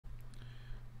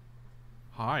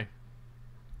Hi.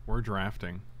 We're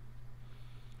drafting.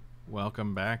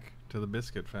 Welcome back to the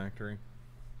Biscuit Factory.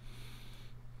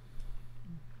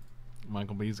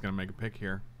 Michael B's gonna make a pick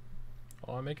here.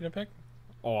 Oh, I'm making a pick?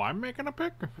 Oh, I'm making a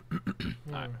pick?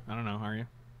 I don't know, are you?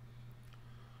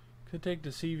 Could take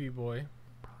Deceive Boy.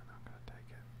 Probably not gonna take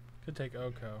it. Could take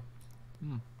Oko.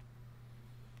 Hmm.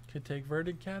 Could take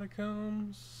Verdant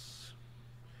Catacombs.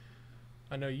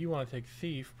 I know you want to take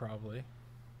Thief, probably.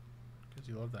 Because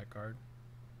you love that card.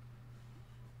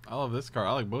 I love this card.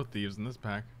 I like both thieves in this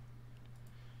pack.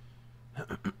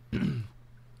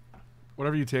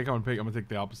 Whatever you take, I'm gonna take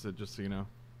the opposite, just so you know.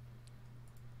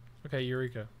 Okay,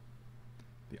 Eureka.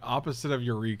 The opposite of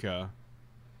Eureka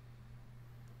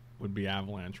would be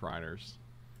Avalanche Riders.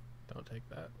 Don't take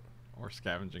that. Or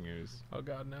Scavenging Ooze. Oh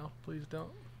god, no. Please don't.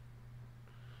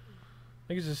 I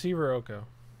think it's Deceiver Oko.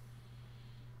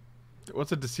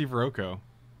 What's a Deceiver Oko?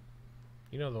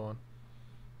 You know the one.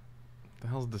 The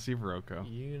hell's Deceiver Oko?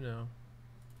 You know.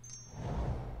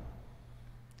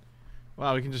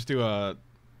 Wow, we can just do a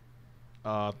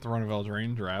Throne of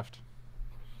Eldraine draft.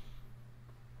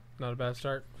 Not a bad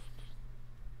start.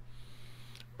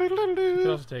 You You could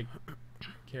also take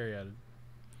Carry Added.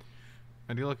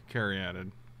 I do like a carry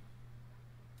added.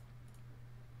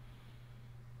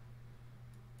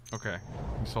 Okay,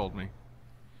 you sold me.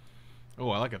 Oh,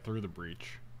 I like it through the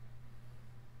breach.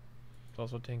 It's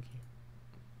also Tinky.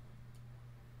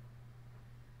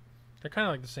 They're kind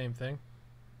of like the same thing.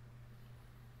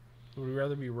 Would we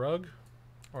rather be Rug?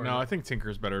 Or No, I think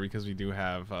Tinker's better because we do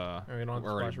have we don't have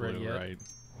already Splash Red blue, yet. right?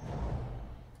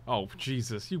 Oh,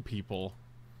 Jesus, you people.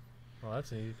 Well,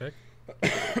 that's an easy pick.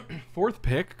 Fourth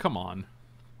pick? Come on.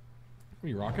 Are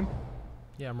you rocking?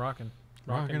 Yeah, I'm rocking.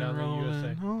 Rocking down the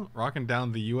USA. Oh, rocking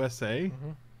down the USA? Mm-hmm.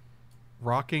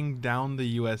 Rocking down the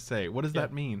USA. What does Yeah,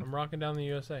 that mean? I'm rocking down the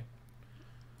USA.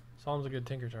 Solemn's a good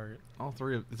Tinker target. All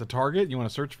three of it's a target? You want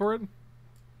to search for it?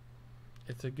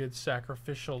 It's a good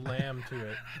sacrificial lamb to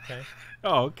it. Okay.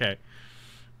 Oh, okay.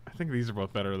 I think these are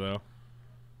both better though.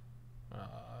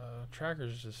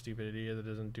 Tracker's just a stupid idiot that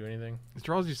doesn't do anything. It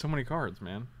draws you so many cards,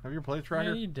 man. Have you ever played Tracker?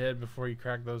 Yeah, you did before you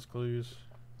cracked those clues.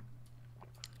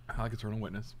 I like Eternal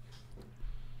Witness.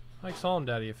 I like Solemn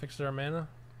Daddy. It fixes our mana.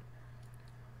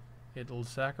 It'll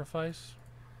sacrifice.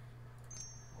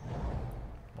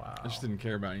 Wow. I just didn't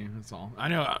care about you. That's all. I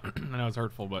know. I know it's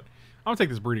hurtful, but I'm gonna take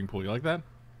this breeding pool. You like that?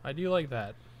 I do like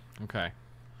that. Okay.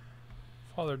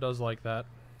 Father does like that.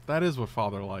 That is what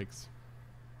Father likes.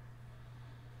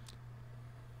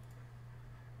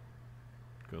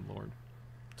 Good Lord.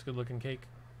 It's a good looking cake.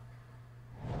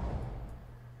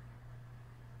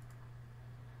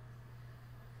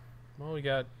 Well, we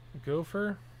got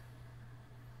Gopher.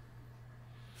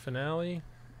 Finale.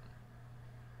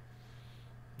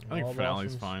 I think Wall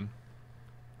Finale's Blossoms. fine.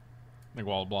 I think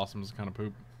Wall Blossoms is kind of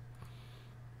poop.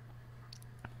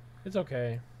 It's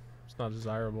okay. It's not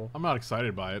desirable. I'm not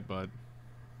excited by it, but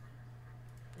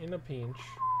In a pinch.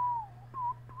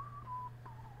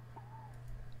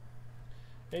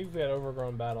 Maybe we had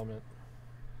Overgrown Battlement.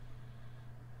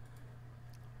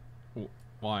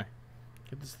 why?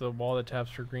 It's the wall that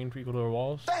taps for green equal to our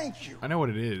walls. Thank you. I know what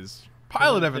it is.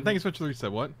 Pilot Evan, didn't- thank you so much for the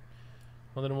reset. What?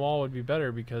 Well, then wall would be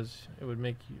better because it would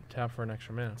make you tap for an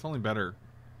extra mana. It's only better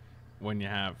when you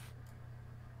have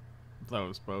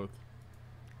those both.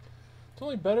 It's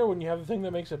only better when you have the thing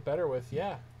that makes it better with.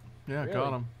 Yeah. Yeah, Really?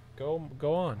 got him. Go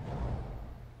on.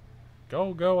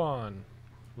 Go on.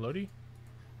 Lodi?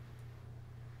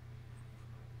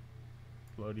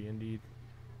 Lodi indeed.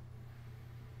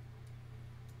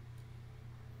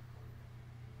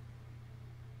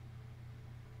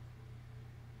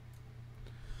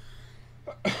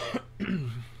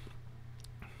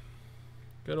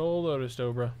 Good old Otis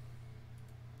Obra.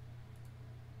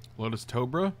 Lotus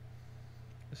Tobra?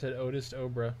 I said Otis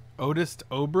Obra. Otis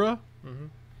Obra? Mm-hmm.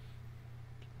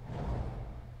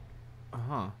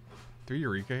 Uh-huh. Do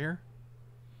Eureka here?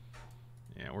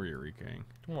 Yeah, we're Eurekaing.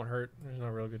 It won't hurt. There's no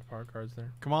real good power cards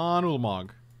there. Come on, Ulamog.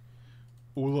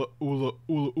 Ulamog.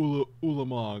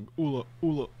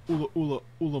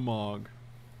 Ulamog.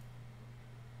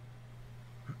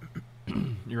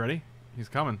 You ready? He's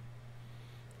coming.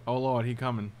 Oh Lord, he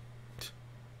coming.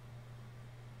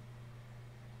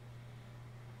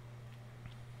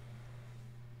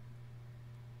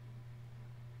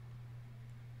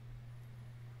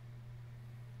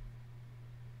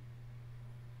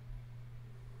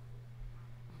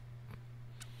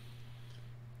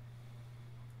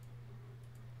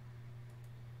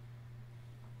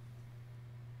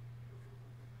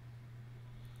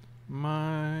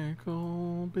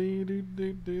 Michael B.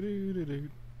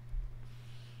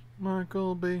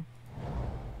 Michael B.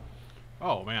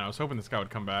 Oh man, I was hoping this guy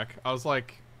would come back. I was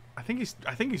like, I think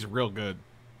he's real good.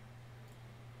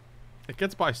 It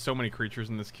gets by so many creatures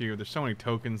in this queue. There's so many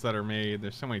tokens that are made.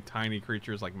 There's so many tiny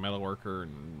creatures like Metalworker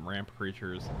and ramp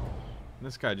creatures. And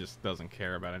this guy just doesn't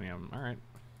care about any of them. All right,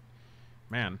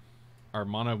 man, our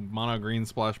mono green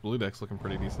splash blue deck's looking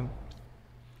pretty decent.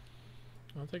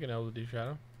 I'll take an LD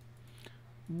Shadow.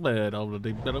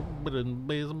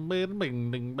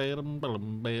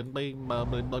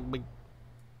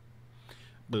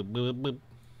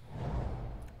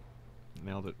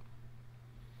 Nailed it.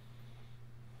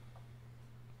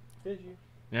 Did you?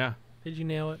 Yeah. Did you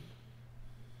nail it?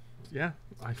 Yeah.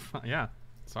 Yeah.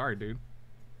 Sorry, dude.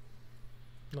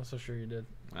 Not so sure you did.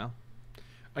 Well,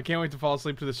 I can't wait to fall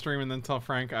asleep to the stream and then tell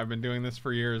Frank I've been doing this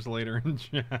for years later in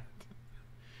chat.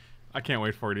 I can't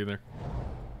wait for it either.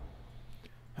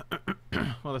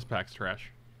 Well, this pack's trash.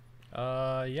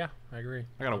 Yeah, I agree.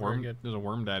 I got a Not very worm. good. There's a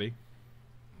worm daddy.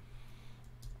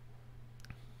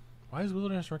 Why is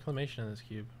Wilderness Reclamation in this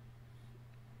cube?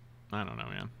 I don't know,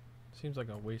 man. Seems like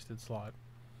a wasted slot.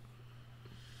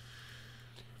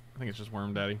 I think it's just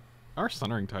worm daddy. Our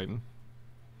Sundering Titan.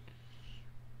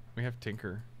 We have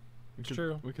Tinker. It's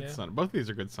true. We could Yeah. both of these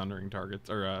are good Sundering targets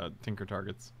or Tinker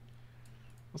targets.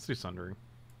 Let's do Sundering.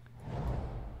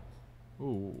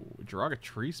 Ooh, Jiraga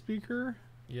Tree Speaker.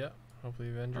 Yeah. Hopefully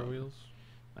Avenger Wheels.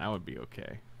 That would be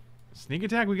okay. Sneak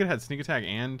attack. We could have had sneak attack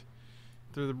and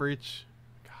through the breach.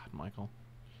 God, Michael,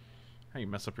 how you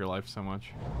mess up your life so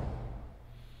much?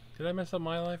 Did I mess up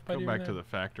my life by Go doing back that? to the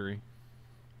factory.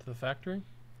 To the factory?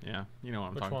 Yeah, you know what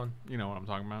I'm Which talking. one? You know what I'm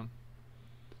talking about.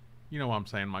 You know what I'm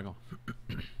saying, Michael.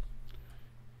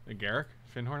 Garrick,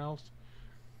 Finhorn Elves.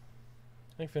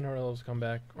 I think Finhorn Elves come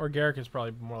back. Or Garrick is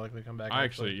probably more likely to come back. I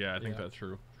think that's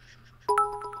true.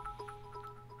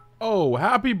 Oh,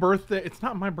 happy birthday! It's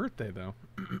not my birthday though.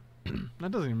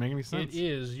 That doesn't even make any sense. It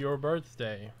is your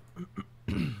birthday.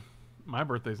 My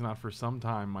birthday's not for some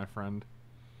time, my friend.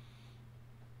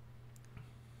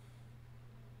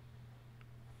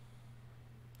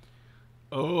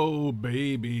 Oh,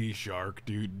 baby shark,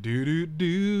 doo doo doo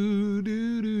doo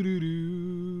doo doo doo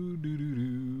doo doo doo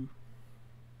doo.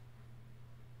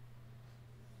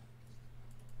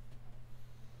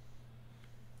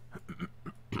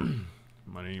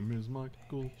 My name is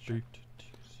Michael.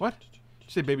 What? Did you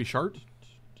say baby shark?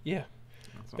 Yeah.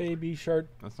 That's not, Baby shark.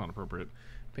 that's not appropriate.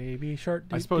 Baby shark.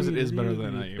 I suppose it is better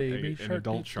than baby an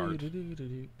adult shark.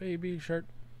 Baby shark.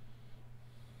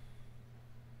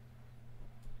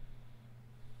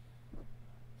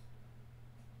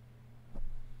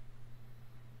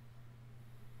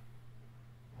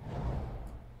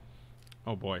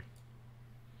 Oh boy.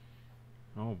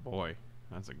 Oh boy.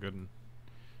 That's a good one.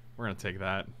 We're gonna take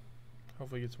that.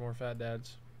 Hopefully get some more fat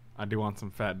dads. I do want some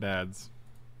fat dads.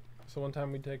 So one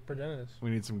time we take Progenitus.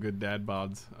 We need some good dad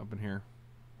bods up in here.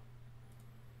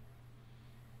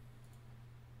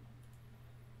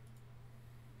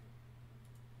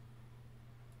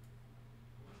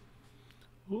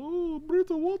 Oh,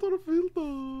 Brita water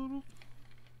filter.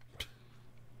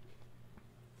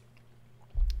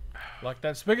 Like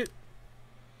that spigot.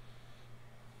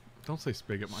 Don't say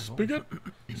spigot, Michael. Spigot.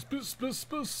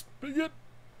 Spigot.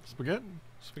 Spaghetti?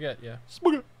 Spaghetti, yeah.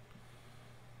 Spaghetti.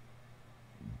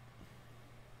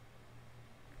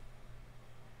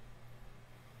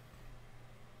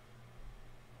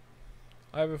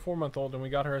 I have a 4-month-old and we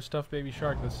got her a stuffed baby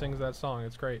shark that sings that song.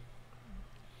 It's great.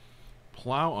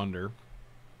 Plow under.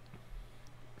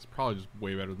 It's probably just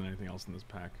way better than anything else in this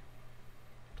pack.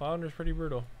 Flounder's pretty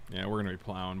brutal. Yeah, we're gonna be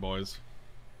plowing, boys.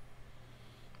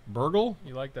 Burgle?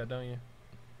 You like that, don't you?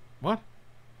 What?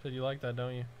 Said you like that,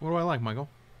 don't you? What do I like, Michael?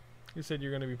 You said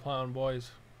you're gonna be plowing boys.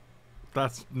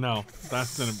 That's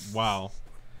wow.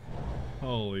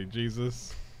 Holy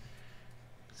Jesus.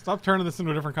 Stop turning this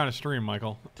into a different kind of stream,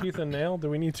 Michael. Tooth and Nail? Do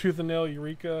we need Tooth and Nail,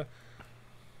 Eureka,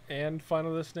 and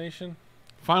Final Destination?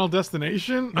 Final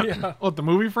Destination? Yeah. What, the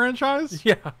movie franchise?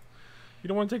 Yeah. You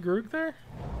don't want to take Garuk there?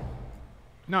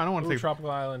 No, I don't want to take Tropical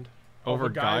Island. over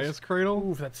the guys- Gaia's Cradle.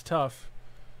 Ooh, that's tough.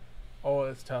 Oh,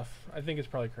 that's tough. I think it's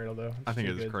probably Cradle, though. I think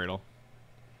too it's good. Cradle.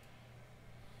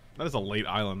 That is a late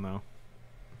island, though.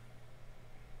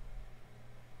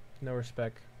 No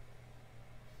respect.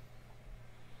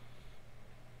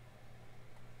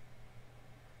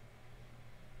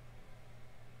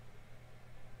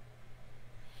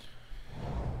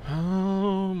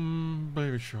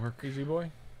 Baby shark. Easy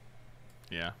boy.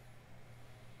 Yeah.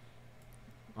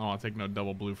 Oh, I'll take no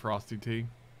double blue frosty tea.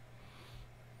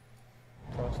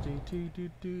 Frosty tea, do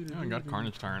do do. Oh, I got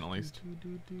Carnage Tyrant at least.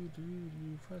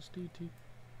 Frosty tea.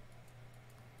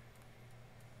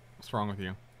 What's wrong with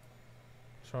you?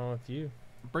 What's wrong with you?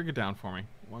 Break it down for me.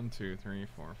 1, 2, 3,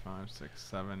 4, 5, 6,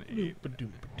 7, 8.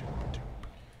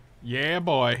 Yeah,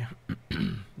 boy.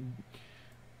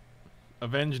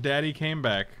 Avenged Daddy came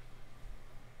back.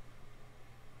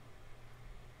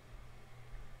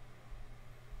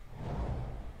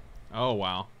 Oh,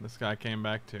 wow. This guy came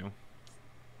back, too.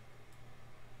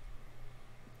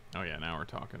 Oh, yeah, now we're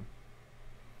talking.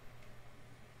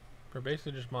 We're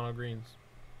basically just mono greens.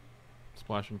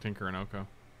 Splashing Tinker and Oko.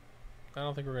 I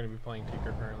don't think we're going to be playing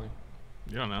Tinker currently.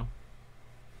 You don't know.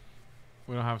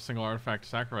 We don't have a single artifact to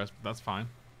sacrifice, but that's fine.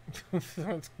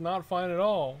 That's not fine at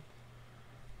all.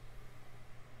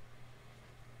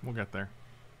 We'll get there.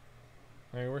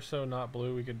 I mean, we're so not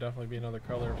blue, we could definitely be another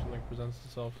color if something presents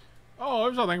itself. Oh,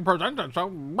 if something presents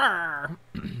itself. Oh,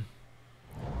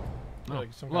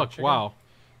 Like some kind of look, chicken? wow.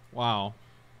 Wow.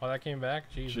 Oh, that came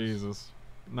back? Jesus. Jesus.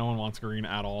 No one wants green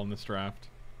at all in this draft.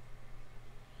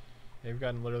 They've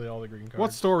gotten literally all the green cards.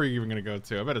 What store are you even gonna go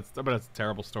to? I bet it's a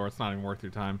terrible store. It's not even worth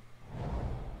your time.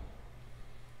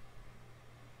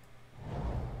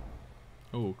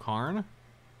 Oh, Karn?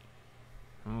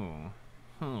 Oh.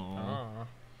 Oh.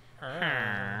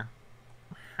 Ah.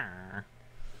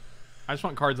 I just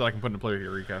want cards that I can put into play with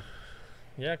Eureka.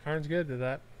 Yeah, Karn's good to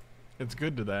that. It's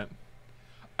good to that.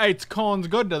 Hey, it's Karn's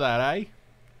good to that, eh?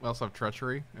 We also have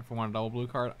Treachery. If we want a double blue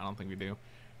card, I don't think we do.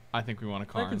 I think we want a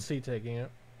Karn. I can see taking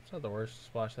it. It's not the worst to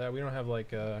splash that. We don't have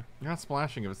like You're not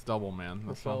splashing if it's double, man.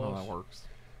 That's not how that works.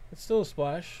 It's still a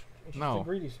splash. It's No, just a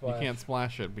greedy splash. you can't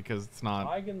splash it because it's not.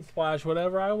 I can splash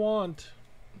whatever I want.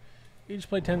 You just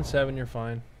play 10-7, you're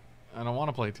fine. I don't want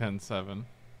to play 10-7.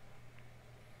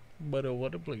 But I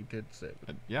want to play 10-7.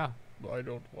 Yeah. I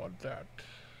don't want that.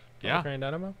 Yeah. Crane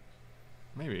Dynamo?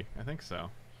 Maybe. I think so.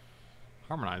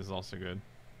 Harmonize is also good.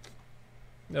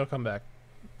 It'll come back.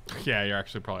 Yeah, you're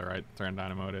actually probably right. Thran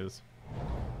Dynamo it is.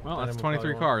 Well, Dynamo that's 23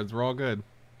 probably cards. We're all good.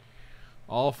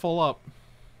 All full up.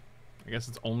 I guess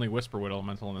it's only Whisperwood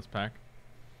Elemental in this pack.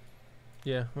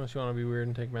 Yeah, unless you want to be weird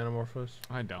and take Manamorphose.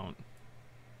 I don't.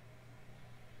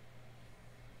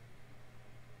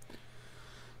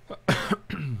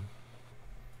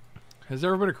 Has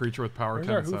there ever been a creature with power Where's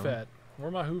our 10-7? hoof at?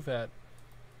 Where my hoof at?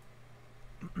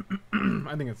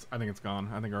 I think it's gone.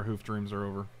 I think our hoof dreams are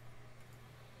over.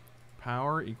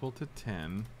 Power equal to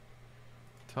 10.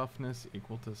 Toughness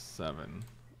equal to 7.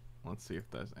 Let's see if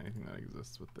there's anything that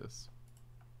exists with this.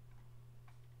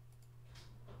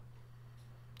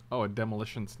 Oh, a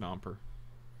Demolition Stomper.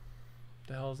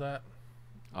 The hell is that?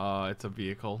 It's a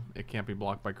vehicle. It can't be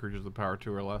blocked by creatures with power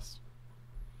 2 or less.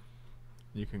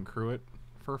 You can crew it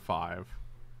for 5.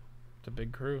 It's a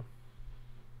big crew.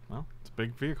 Well, it's a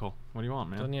big vehicle. What do you want,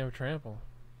 man? Doesn't he have a trample?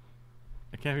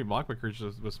 It can't be blocked by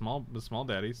creatures with small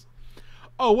daddies.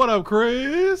 Oh, what up,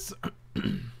 Chris?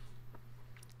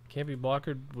 Can't be blocked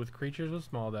with creatures with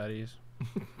small daddies.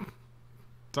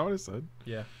 That's what I said.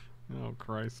 Yeah. Oh,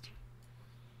 Christ.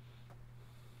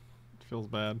 It feels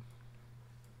bad.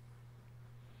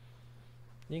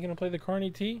 You gonna play the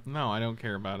Carney T? No, I don't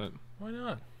care about it. Why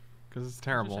not? Because it's It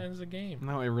terrible. just ends the game.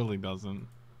 No, it really doesn't.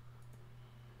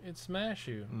 It smash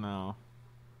you. No.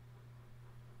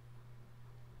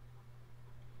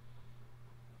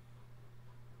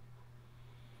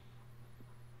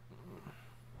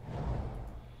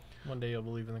 One day you'll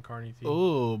believe in the Carney T.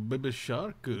 Oh, baby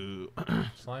shark.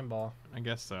 Slime ball. I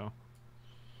guess so.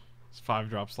 This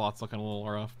 5-drop slot's looking a little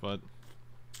rough, but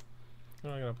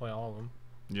We're not gonna play all of them.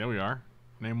 yeah, we are.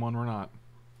 Name one we're not.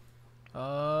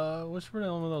 Whispered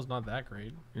Elemental's not that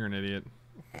great. You're an idiot.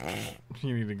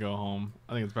 You need to go home.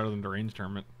 I think it's better than Deranged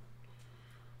Hermit.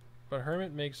 But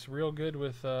Hermit makes real good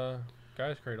with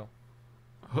Guy's Cradle.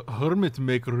 Hermit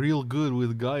make real good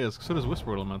with Gaia's. So does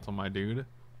Whisper Elemental, my dude.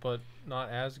 But not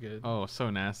as good. Oh, so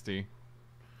nasty.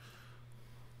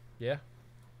 Yeah.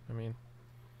 I mean,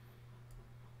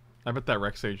 I bet that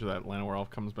Rex Sage or that Llanowar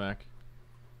Elf comes back.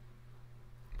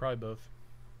 probably both.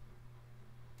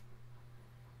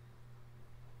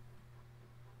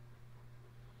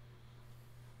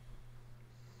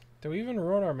 Do we even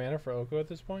ruin our mana for Oko at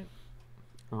this point?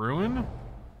 Ruin?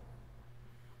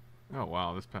 Oh,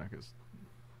 wow. This pack is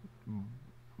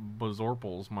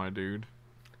Bazorpals, my dude.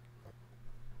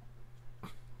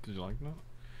 Did you like that? I'm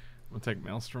going to take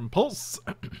Maelstrom Pulse.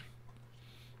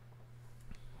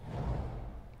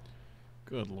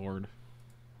 Good lord.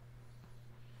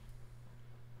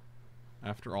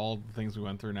 After all the things we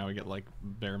went through, now we get like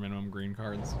bare minimum green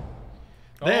cards.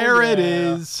 Oh, There it yeah.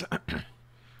 is.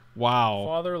 Wow.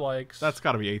 Father likes. That's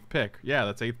got to be 8th pick. Yeah,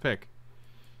 that's 8th pick.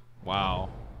 Wow.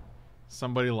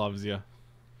 Somebody loves you.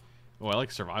 Oh, I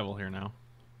like survival here now.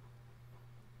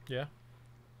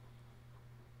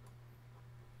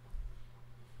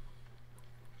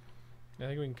 I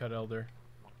think we can cut Elder.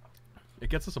 It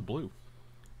gets us a blue.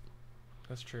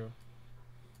 That's true.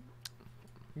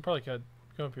 We can probably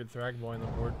go up here with Thragboy on the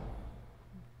board.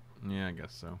 Yeah, I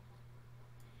guess so.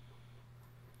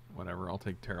 Whatever, I'll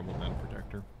take Terrible Den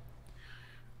Protector.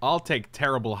 I'll take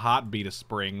Terrible Hot Beat of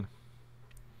Spring.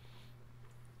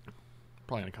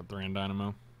 Probably gonna cut the Rand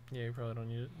Dynamo. Yeah, we probably don't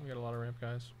need it. We got a lot of ramp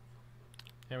guys.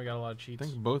 And we got a lot of I cheats.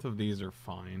 think both of these are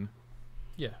fine.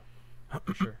 Yeah,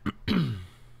 for sure. Can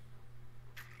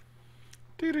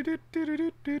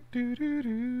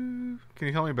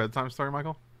you tell me a bedtime story,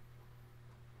 Michael?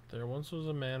 There once was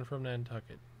a man from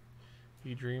Nantucket.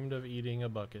 He dreamed of eating a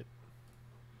bucket.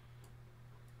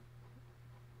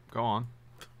 Go on.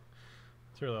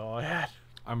 That's really all I had.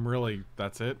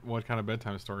 That's it? What kind of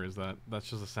bedtime story is that? That's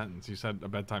just a sentence. You said a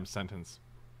bedtime sentence.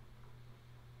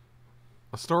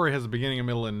 A story has a beginning, a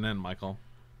middle, and an end, Michael.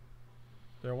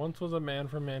 There once was a man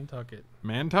from Nantucket.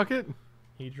 Nantucket?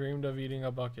 He dreamed of eating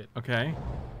a bucket. Okay.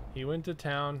 He went to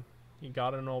town. He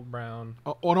got an old brown.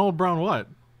 Oh, an old brown what?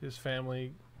 His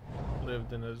family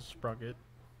lived in a sprocket.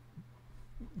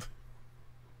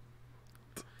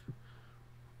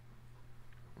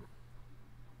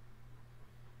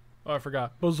 Oh, I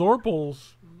forgot.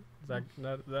 Bazorpals. Does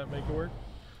that make it work?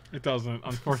 It doesn't.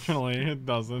 Unfortunately, it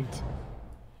doesn't.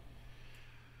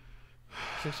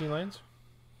 16 lanes?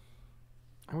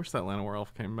 I wish that Llanowar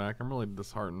Elf came back. I'm really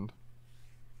disheartened.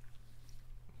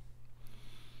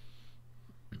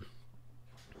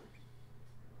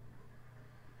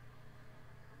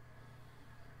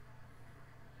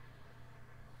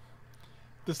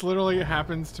 This literally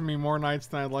happens to me more nights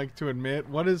than I'd like to admit.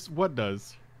 What does?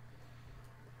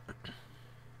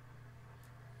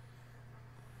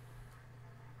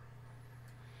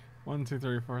 1, 2,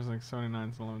 3, 4, 6, 7, 8,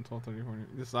 9, 10, 11, 12, 13, 14.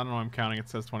 This, I don't know why I'm counting. It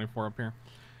says 24 up here.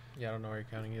 Yeah, I don't know why you're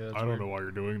counting either. I don't know why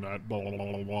you're doing that.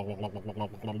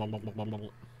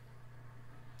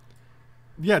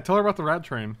 Yeah, tell her about the rat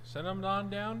train. Send them on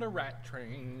down to Rat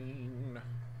Train.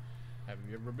 Have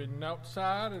you ever been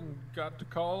outside and got to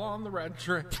call on the Rat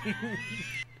Train?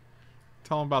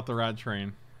 Tell them about the rat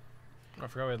train. I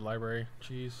forgot we had library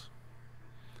cheese.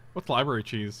 What's library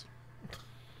cheese?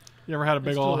 You ever had a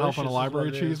big old help on a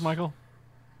library cheese, Michael?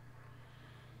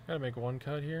 Gotta make one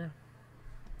cut here.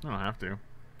 I don't have to.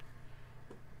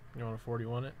 You want to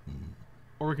 41 it?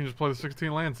 Or we can just play the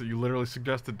 16 lands that you literally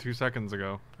suggested 2 seconds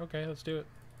ago. Okay, let's do it.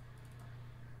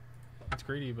 It's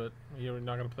greedy, but you're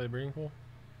not gonna play the breeding pool?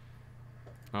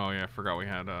 Oh yeah, I forgot we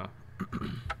had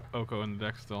Oko in the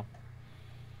deck still.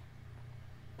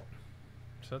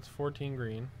 So that's 14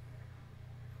 green.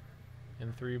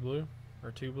 And 3 blue?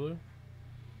 Or 2 blue?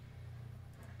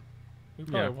 We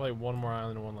could probably play one more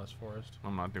island and one less forest.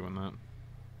 I'm not doing that.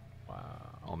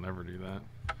 Wow. I'll never do that.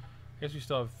 I guess we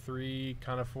still have 3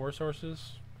 kind of 4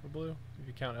 sources for blue, if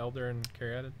you count Elder and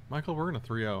Caryatid. Michael, we're in a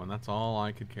 3-0, and that's all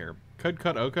I could care. Could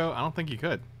cut Oko? I don't think you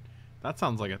could. That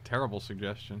sounds like a terrible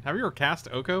suggestion. Have you ever cast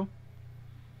Oko?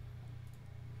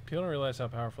 People don't realize how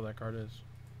powerful that card is.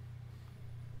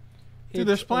 Dude,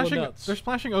 they're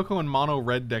splashing Oko in mono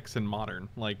red decks in Modern.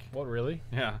 Like, what, really?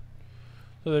 yeah.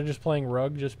 So they're just playing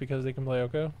Rug just because they can play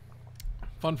Oko?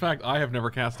 Fun fact, I have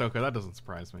never cast Oko. That doesn't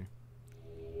surprise me.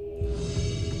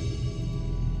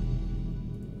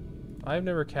 I've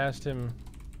never cast him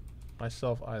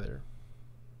myself either.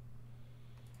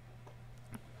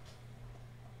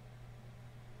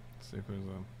 Let's see if there's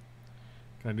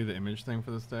a... Can I do the image thing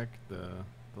for this deck? The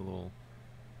little...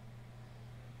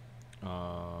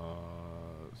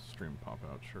 stream pop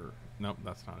out, sure. Nope,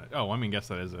 that's not it. Oh, I mean, guess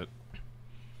that is it.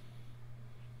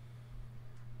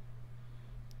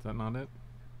 Is that not it?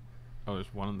 Oh,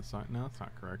 there's one on the side. No, that's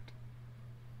not correct.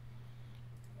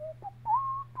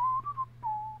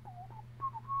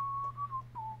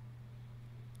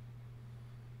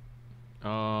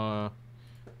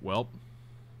 Welp.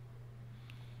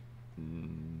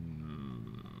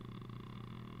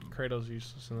 Kratos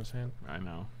useless in this hand. I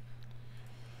know.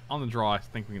 On the draw, I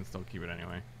think we can still keep it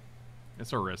anyway.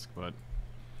 It's a risk, but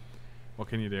what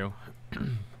can you do?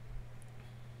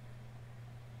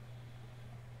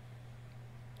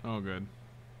 Oh, good.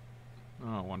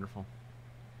 Oh, wonderful.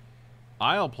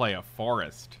 I'll play a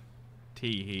forest.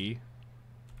 Tee-hee.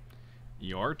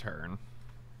 Your turn.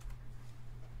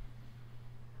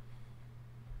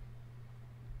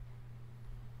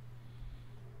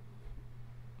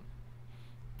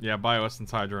 Yeah,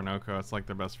 Bioessence, Hydra, and Oko. It's like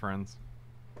they're best friends.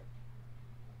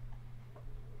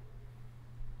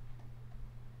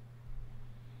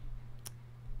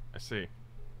 I see.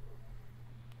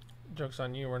 Joke's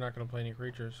on you, we're not going to play any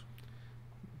creatures.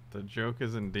 The joke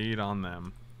is indeed on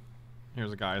them.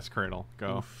 Here's a Gaia's Cradle.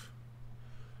 Go. Oof.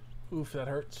 Oof, that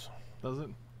hurts. Does it?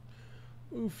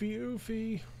 Oofy,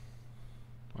 oofy.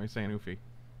 Why are you saying oofy?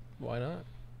 Why not?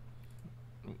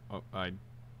 Oh,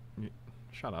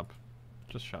 shut up.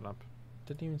 Just shut up.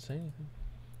 Didn't even say anything.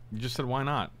 You just said why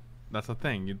not? That's the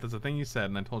thing. That's the thing you said,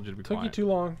 and I told you to be Took quiet. you too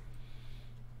long.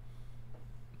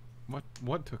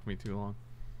 What took me too long?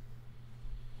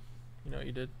 You know what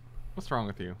you did? What's wrong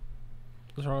with you?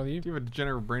 What's wrong with you? Do you have a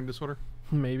degenerative brain disorder?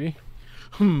 Maybe.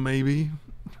 Maybe.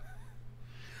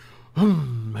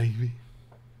 Maybe.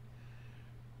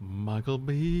 Michael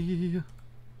B.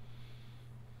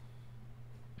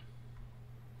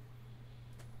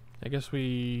 I guess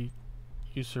we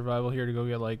use survival here to go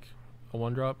get like a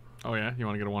 1-drop. Oh yeah? You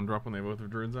want to get a 1-drop when they both have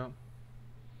druids out?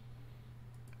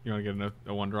 You want to get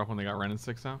a 1-drop when they got Ren and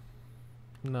 6 out?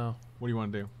 No. What do you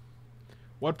want to do?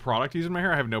 What product to use in my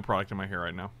hair? I have no product in my hair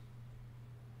right now.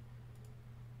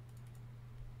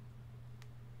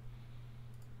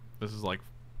 This is like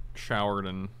showered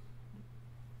and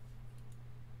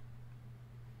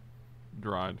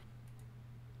dried.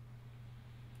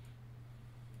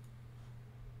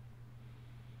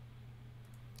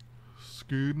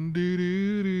 I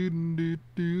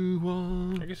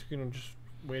guess we can just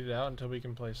wait it out until we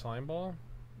can play slime ball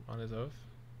on his oath.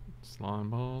 Slime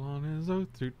ball on his oath.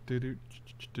 Skip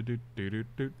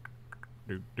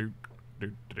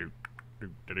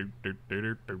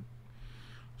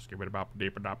it about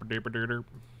deeper.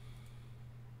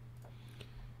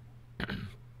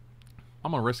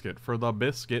 I'm gonna risk it for the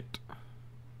biscuit.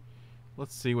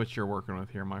 Let's see what you're working with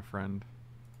here, my friend.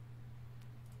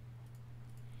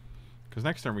 Because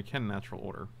next turn we can natural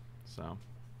order, so.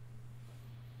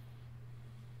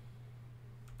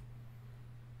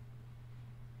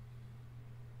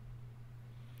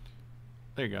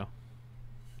 There you go.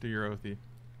 Do your oathy.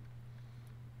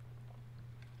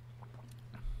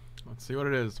 Let's see what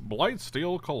it is.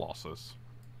 Blightsteel Colossus.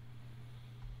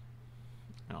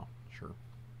 Oh, sure.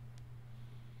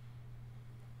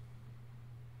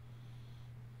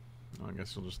 Oh, I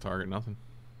guess you'll just target nothing.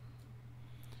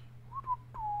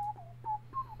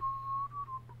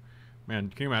 Man,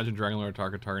 can you imagine Dragon Lord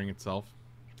targeting itself?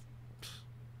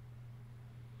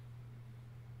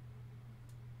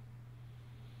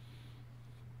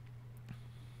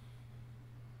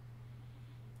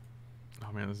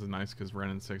 Oh man, this is nice because Ren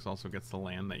and 6 also gets the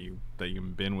land that you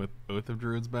can bin with Oath of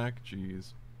Druids back.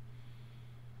 Jeez.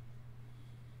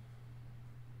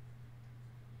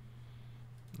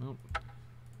 Nope.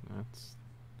 That's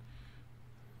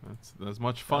as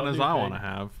much fun as I want to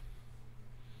have.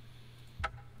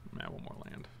 Man, one more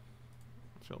land.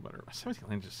 I feel better. 17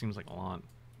 land just seems like a lot.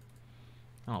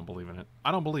 I don't believe in it.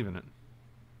 I don't believe in it.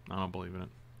 I don't believe in it.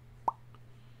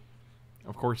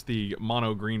 Of course, the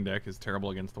mono green deck is terrible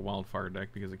against the wildfire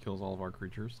deck because it kills all of our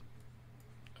creatures.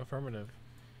 Affirmative.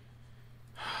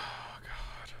 Oh,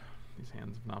 God. These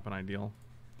hands have not been ideal.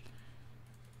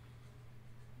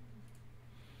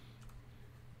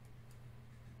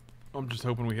 I'm just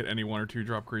hoping we hit any 1 or 2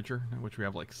 drop creature, which we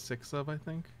have like 6 of, I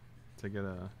think, to get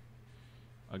a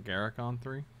Garruk on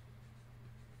 3.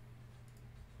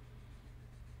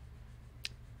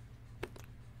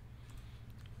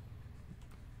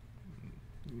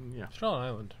 Yeah. Let's draw an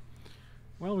island.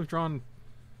 Well, we've drawn.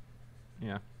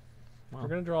 Yeah. Well, We're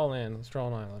gonna draw land. Let's draw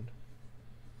an island.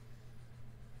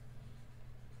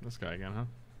 this guy again, huh?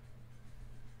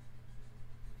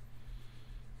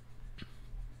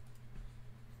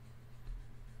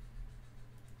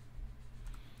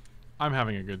 I'm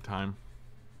having a good time.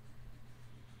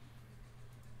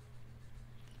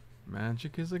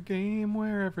 Magic is a game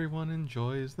where everyone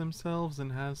enjoys themselves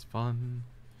and has fun.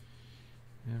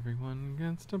 Everyone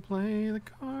gets to play the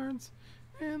cards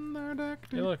in their deck.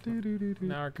 Hey, look.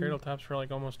 Now our Cradle taps for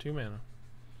like almost 2 mana.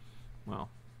 Well,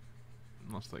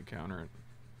 unless they counter it.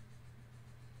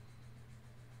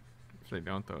 If they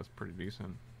don't, though, it's pretty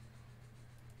decent.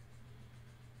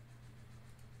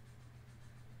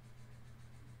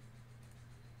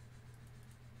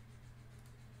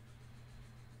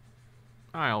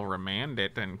 I'll remand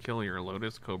it and kill your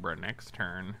Lotus Cobra next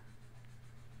turn.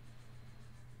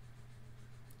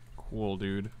 Cool,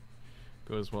 dude.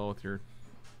 Goes well with your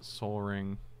Soul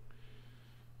Ring.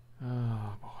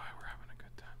 Oh, boy, we're having a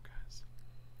good time, guys.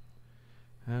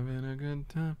 Having a good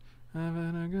time.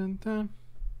 Having a good time.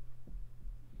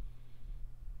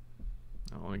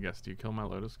 Oh, let me guess. Do you kill my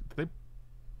Lotus? Did they?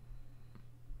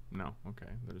 No. Okay.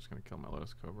 They're just going to kill my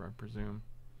Lotus Cobra, I presume.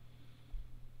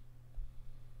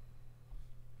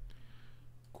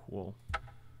 Cool.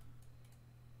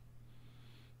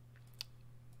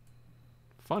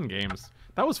 Fun games.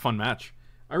 That was a fun match.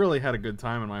 I really had a good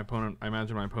time, and my opponent, I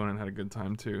imagine my opponent had a good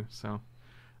time too. So,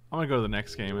 I'm gonna go to the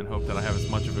next game and hope that I have as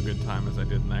much of a good time as I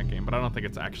did in that game, but I don't think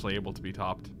it's actually able to be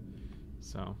topped.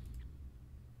 So.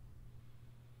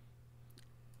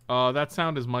 That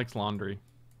sound is Mike's laundry.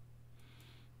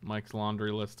 Mike's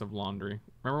laundry list of laundry.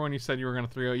 Remember when you said you were gonna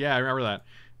 3-0? Yeah, I remember that.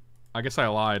 I guess I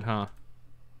lied, huh?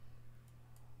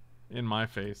 In my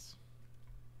face.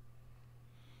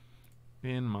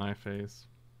 In my face.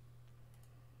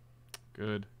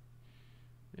 Good.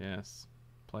 Yes.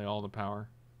 Play all the power.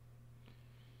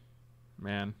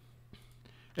 Man.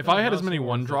 If I had as many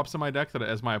 1-drops in my deck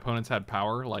as my opponents had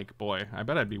power, like, boy, I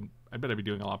bet I'd be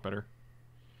doing a lot better.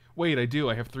 Wait, I do.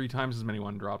 I have 3 times as many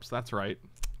 1-drops. That's right.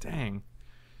 Dang.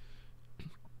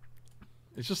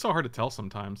 It's just so hard to tell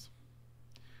sometimes.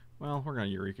 Well, we're gonna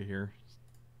Eureka here.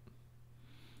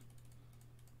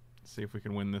 Let's see if we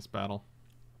can win this battle.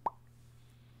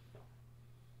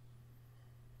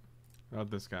 How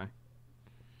about this guy?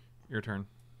 Your turn.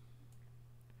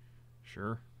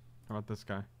 Sure. How about this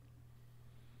guy?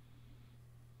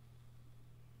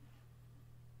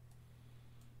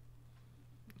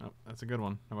 Oh, that's a good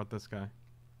one. How about this guy?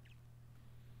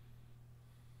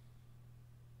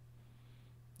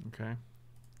 Okay.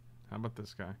 How about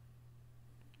this guy?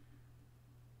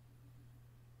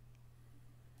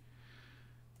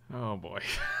 Oh boy.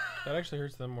 That actually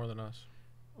hurts them more than us.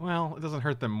 Well, it doesn't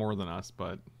hurt them more than us,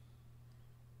 but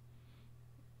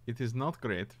it is not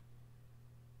great.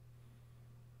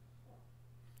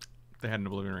 They had an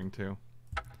Oblivion Ring too.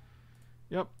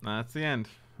 Yep, that's the end.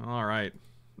 All right.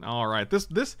 All right.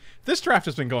 This draft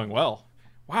has been going well.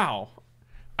 Wow.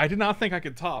 I did not think I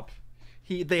could top.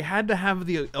 They had to have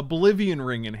the Oblivion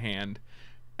Ring in hand,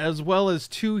 as well as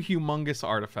 2 humongous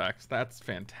artifacts. That's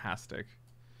fantastic.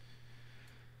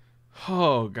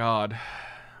 Oh god.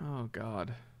 Oh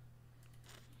god.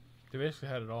 They basically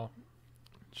had it all.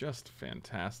 Just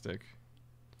fantastic.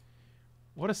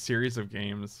 What a series of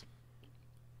games.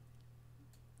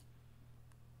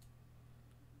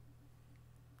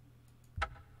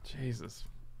 Jesus.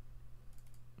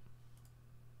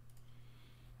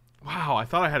 Wow, I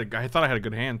thought I had a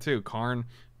good hand too. Karn,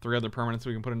 3 other permanents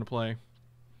we can put into play.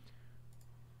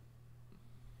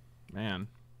 Man.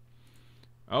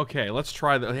 Okay, let's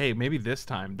try the. Hey, maybe this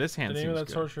time. This hand seems good. The name of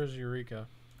that sorcerer is Eureka.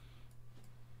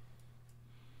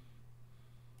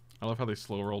 I love how they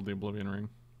slow rolled the Oblivion Ring.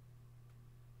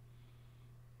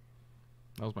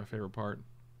 That was my favorite part.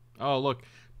 Oh, look.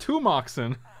 2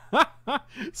 Moxen.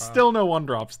 Still no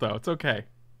 1-drops though. It's okay.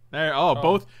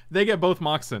 Both. They get both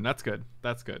Moxen. That's good.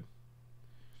 That's good.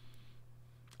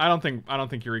 I don't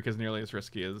think Eureka's nearly as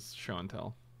risky as Show and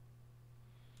Tell.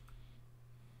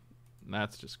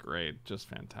 That's just great. Just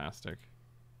fantastic.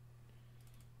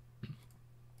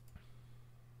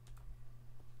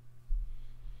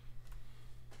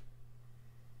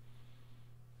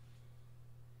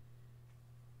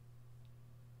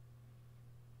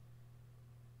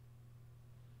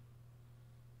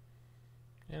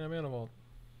 And a Mana Vault.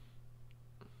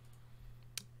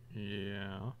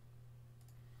 Yeah.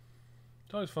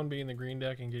 It's always fun being the green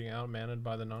deck and getting out-maned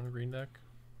by the non-green deck.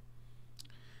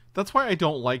 That's why I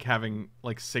don't like having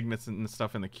like signets and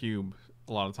stuff in the cube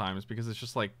a lot of times, because it's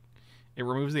just like it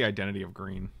removes the identity of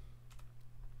green.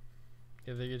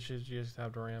 Yeah, they get you just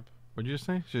have to ramp. What'd you just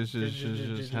say? Just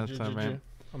have to ramp.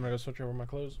 I'm gonna go switch over my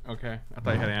clothes. Okay, I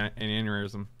thought you had an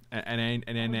aneurysm. An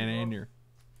aneurysm.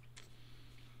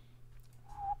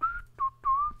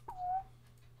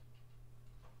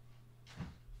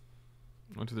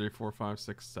 1, 2, 3, 4, 5,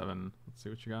 6, 7. Let's see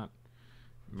what you got.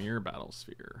 Mirror Battle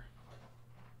Sphere.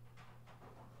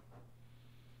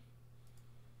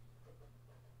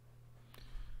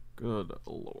 Good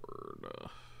lord.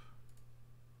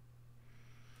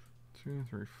 2,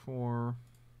 3, 4.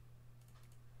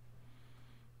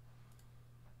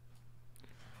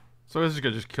 So this is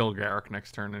gonna just kill Garrick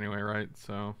next turn anyway, right?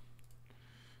 So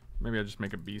maybe I just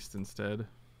make a beast instead.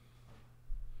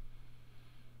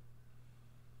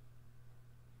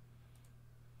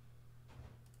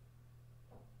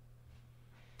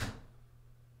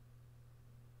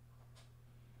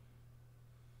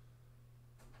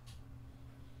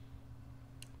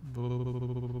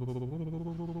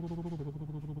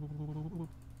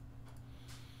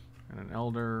 And an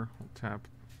Elder. We'll tap.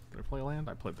 Did I play a land?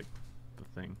 I played the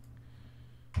thing.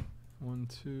 1,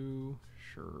 2.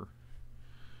 Sure.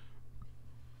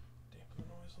 Dampen the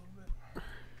noise a little bit.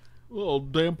 I'll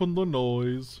dampen the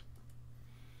noise.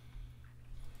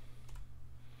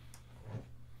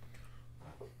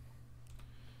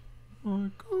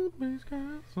 Michael B's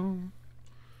Castle.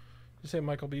 You say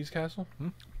Michael B's Castle? Hmm?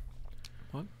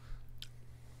 What? So they either have Island or Spire Bluff.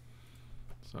 Now they have Island. That's coming down the pipe. 1, 2, 3, 4, 5, 6, 7. Let's see what you got. Mirror Battle Sphere. Good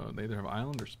lord. 2, 3, 4. So they either have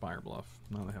Island or Spire Bluff.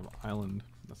 Now they have Island.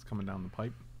 That's coming down the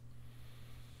pipe. 1, 2, 3, 4,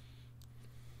 5, 6, 7.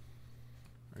 Let's see what you got.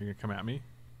 Are you gonna come at me,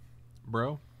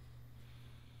 bro?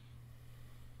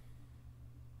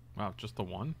 Wow, just the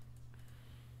one?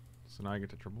 So now I get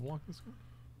to triple block this guy?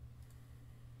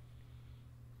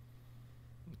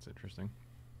 That's interesting.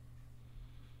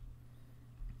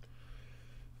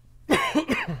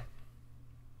 I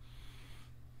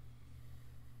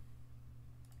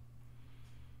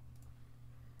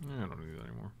don't need that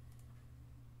anymore.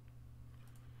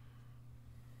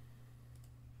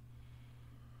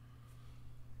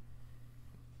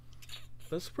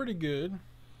 That's pretty good.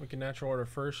 We can natural order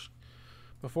first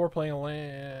before playing a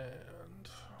land.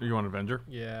 Do you want Avenger?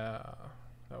 Yeah,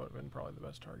 that would have been probably the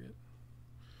best target.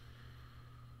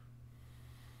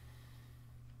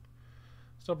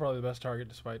 Still probably the best target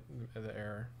despite the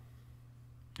error.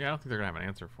 Yeah, I don't think they're gonna have an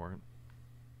answer for it.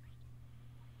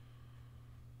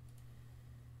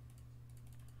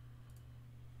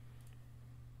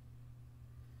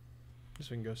 Just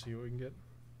so we can go see what we can get.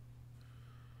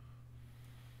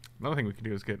 Another thing we can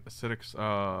do is get acidics.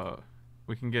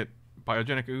 We can get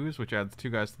biogenic ooze, which adds 2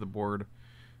 guys to the board.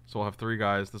 So we'll have 3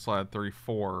 guys. This will add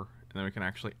 34, and then we can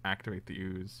actually activate the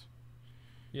ooze.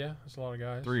 Yeah, that's a lot of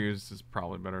guys. 3 ooze is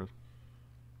probably better.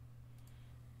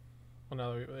 Well,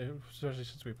 now that we, especially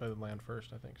since we play the land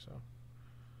first, I think so.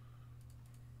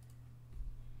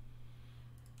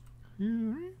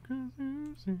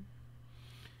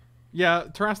 Yeah,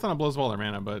 Terraston blows all their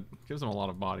mana, but gives them a lot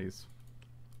of bodies.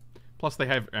 Plus, they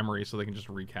have Emery, so they can just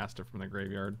recast it from the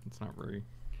graveyard. It's not very...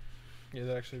 Yeah,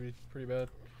 that'd actually be pretty bad.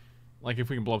 Like, if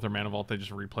we can blow up their mana vault, they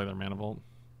just replay their mana vault.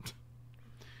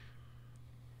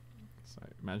 So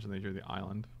imagine they do the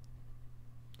island.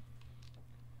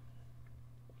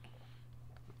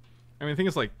 I mean, the thing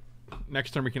is, like,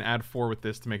 next turn we can add 4 with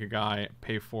this to make a guy,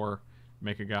 pay 4,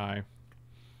 make a guy.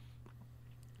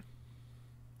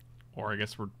 Or I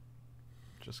guess we're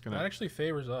just gonna... That actually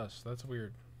favors us. That's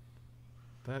weird.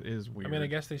 That is weird. I mean, I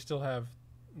guess they still have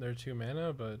their 2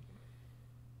 mana, but...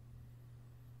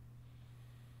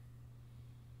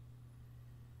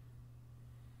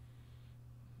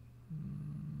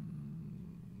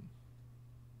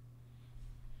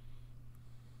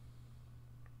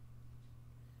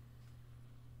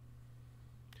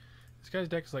 This guy's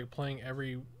deck is like playing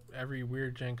every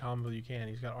weird gen combo you can.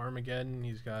 He's got Armageddon,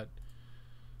 he's got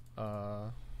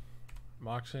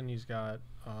Moxen, he's got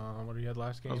what did he had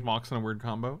last game? Was Moxen a weird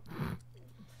combo?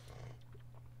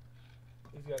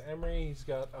 He's got Emery, he's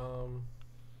got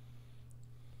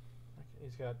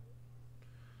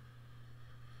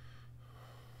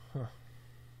huh.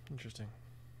 Interesting.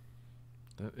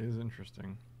 That is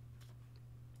interesting.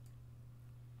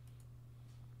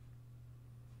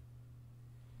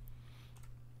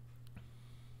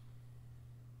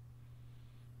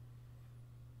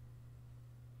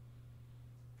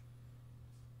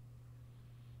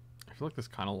 I feel like this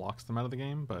kind of locks them out of the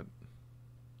game, but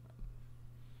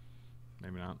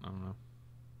maybe not. I don't know.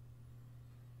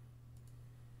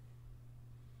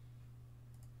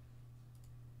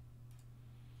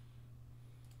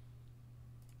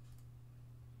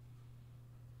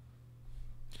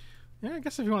 Yeah, I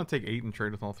guess if you want to take 8 and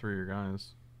trade with all 3 of your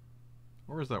guys.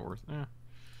 Or is that worth it? Yeah.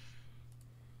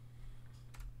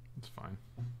 It's fine.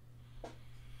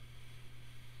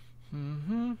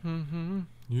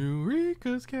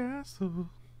 Eureka's Castle.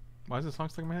 Why is this song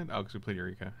stuck in my head? Oh, because we played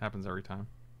Eureka. Happens every time.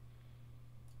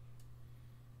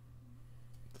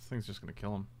 This thing's just going to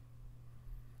kill him.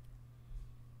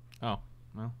 Oh,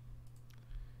 well.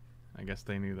 I guess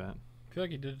they knew that. I feel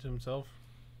like he did it to himself.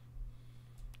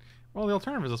 Well, the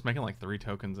alternative is us making like 3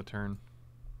 tokens a turn.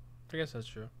 I guess that's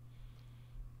true.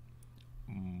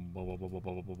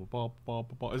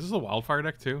 Is this a wildfire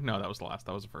deck too? No, that was the last.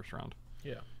 That was the first round.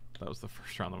 Yeah. That was the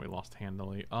first round that we lost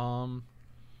handily.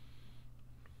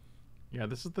 Yeah,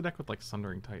 this is the deck with like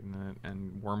Sundering Titan in it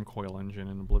and Worm Coil Engine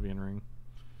and Oblivion Ring.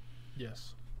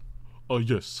 Yes. Oh,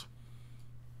 yes.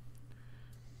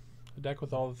 A deck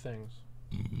with all the things.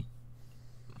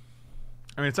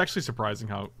 I mean, it's actually surprising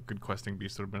how good Questing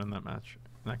Beast would have been in that match,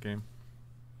 in that game.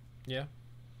 Yeah.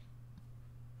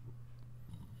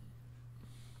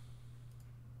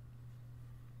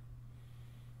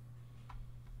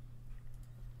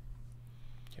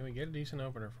 Can we get a decent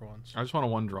opener for once? I just want a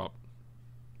 1-drop.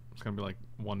 It's going to be like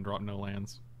 1-drop, no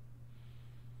lands.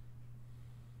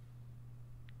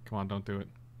 Come on, don't do it.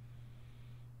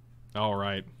 All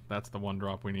right, that's the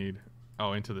 1-drop we need.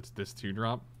 Oh, into this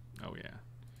 2-drop? Oh, yeah.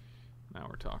 Now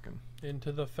we're talking.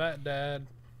 Into the fat dad.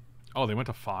 Oh, they went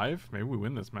to 5? Maybe we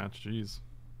win this match. Jeez.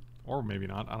 Or maybe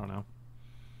not. I don't know.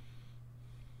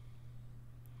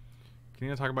 Can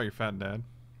you talk about your fat dad?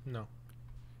 No.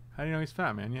 How do you know he's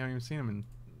fat, man? You haven't even seen him in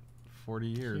 40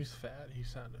 years. He's fat. He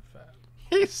sounded fat.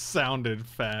 He sounded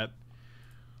fat.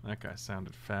 That guy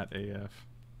sounded fat AF.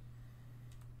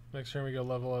 Next turn we go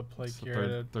level up, play It's the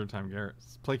Curated. third time Garrett.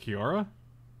 Play Kiora?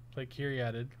 Play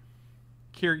Curated.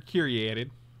 Curated.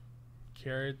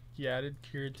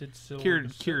 Curated, Silly.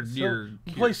 Curated.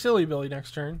 Play Silly Billy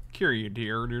next turn.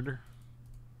 Curated.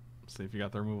 See if you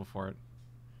got the removal for it.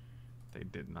 They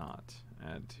did not.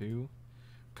 Add 2.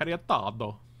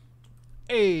 Cariatado.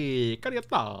 Hey,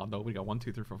 Cariatado. We got 1,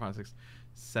 2, 3, 4, 5, 6,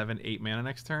 7, 8 mana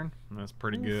next turn. That's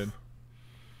pretty good.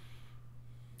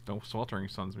 Don't Sweltering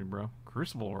Suns me, bro.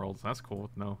 Crucible Worlds. That's cool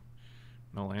with no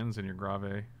lands in your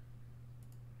Grave.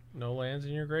 No lands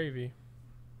in your gravy.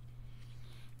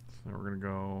 So we're gonna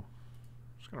go.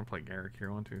 Just gonna play Garrick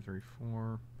here. 1, 2, 3,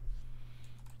 4.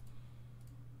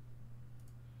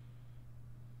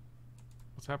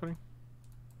 What's happening?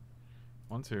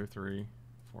 1, 2, 3,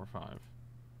 4, 5.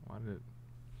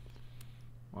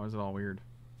 Why is it all weird?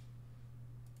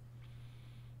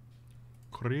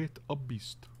 Create a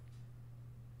beast.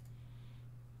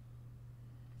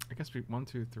 I guess we 1,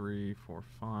 2, 3, 4,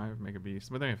 5. Make a beast,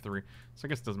 but they have 3, so I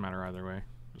guess it doesn't matter either way.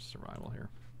 Just survival here.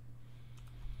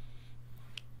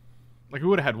 Like we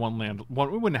would have had one land. We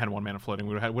wouldn't have had 1 mana floating.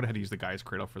 We would have had to use the Guy's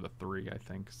Cradle for the 3, I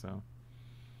think. So.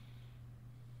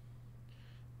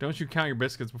 Don't you count your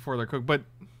biscuits before they're cooked? But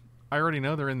I already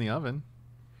know they're in the oven.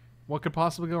 What could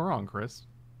possibly go wrong, Chris?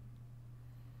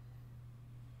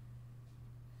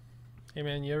 Hey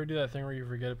man, you ever do that thing where you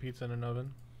forget a pizza in an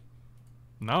oven?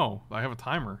 No, I have a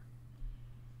timer.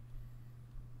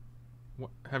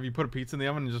 What, have you put a pizza in the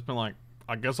oven and just been like,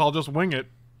 I guess I'll just wing it?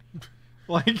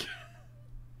 Like,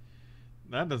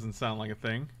 that doesn't sound like a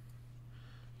thing.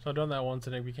 So I've done that once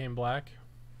and it became black.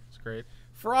 It's great.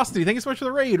 Frosty, thank you so much for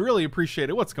the raid. Really appreciate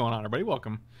it. What's going on, everybody?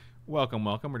 Welcome. Welcome.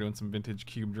 We're doing some vintage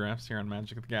cube drafts here on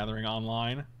Magic the Gathering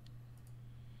Online.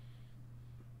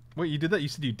 Wait, you did that? You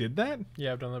said you did that?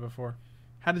 Yeah, I've done that before.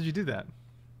 How did you do that?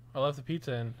 I left the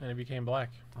pizza in and it became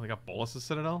black. Oh, they got Bolus's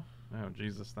Citadel? Oh,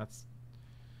 Jesus.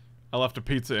 I left a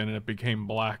pizza in and it became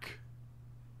black.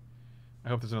 I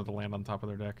hope there's another land on top of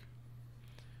their deck.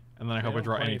 And then I hope I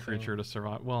draw any creature to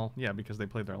survive. Well, yeah, because they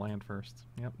played their land first.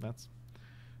 Yep, that's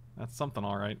something,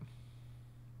 all right.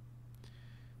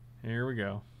 Here we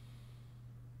go.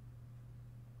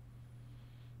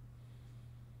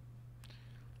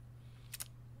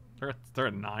 They're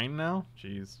at 9 now?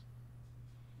 Jeez.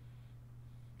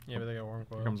 Yeah, but they got Worm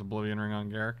Coil. Here comes Oblivion Ring on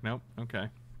Garrick. Nope. Okay.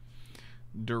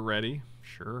 Duretti.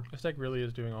 Sure. This deck really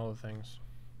is doing all the things.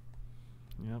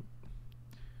 Yep.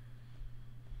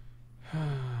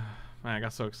 Man, I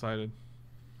got so excited.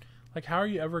 Like, how are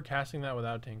you ever casting that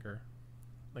without Tinker?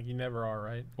 Like, you never are,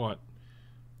 right? What?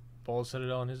 Bolas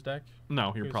Citadel in his deck?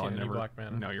 No, you're probably never. Black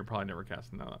mana. No, you're probably never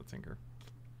casting that without Tinker.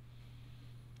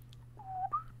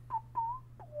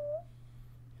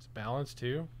 It's balanced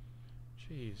too?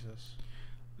 Jesus.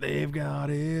 They've got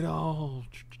it all.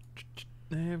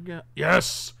 They've got...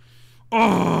 Yes!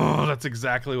 Oh, that's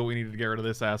exactly what we needed to get rid of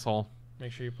this asshole.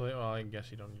 Make sure you play... Well, I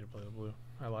guess you don't need to play the blue.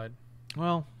 I lied.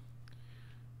 Well...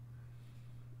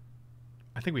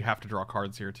 I think we have to draw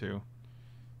cards here, too.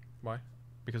 Why?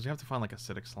 Because we have to find, like,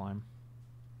 acidic slime.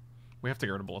 We have to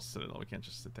get rid of Bolas Citadel. We can't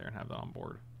just sit there and have that on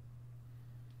board.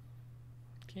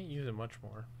 Can't use it much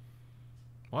more.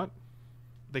 What?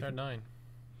 They're at 9.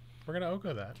 We're gonna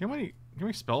Oko that. Do you know how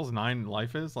many spells 9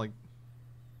 life is? Like...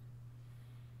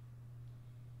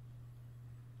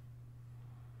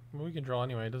 Well, we can draw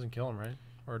anyway. It doesn't kill him, right?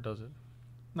 Or does it?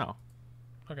 No.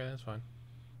 Okay, that's fine.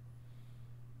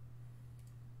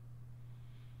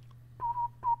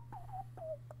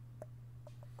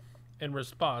 In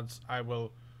response, I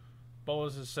will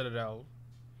Bolas' Citadel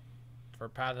for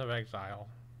Path of Exile.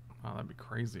 Wow, that'd be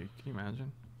crazy. Can you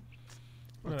imagine?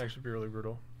 That'd actually be really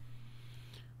brutal.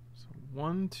 So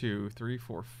 1, 2, 3,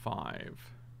 4,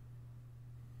 5.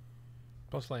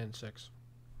 Plus land 6.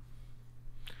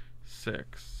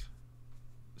 6.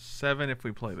 7 if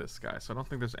we play this guy. So I don't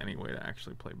think there's any way to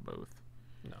actually play both.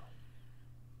 No.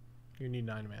 You need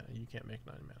 9 mana. You can't make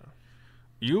 9 mana.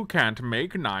 You can't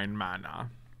make 9 mana.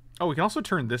 Oh, we can also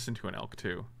turn this into an elk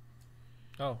too.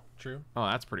 Oh, true. Oh,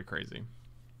 that's pretty crazy.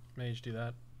 Mage do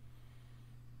that.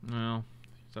 Well,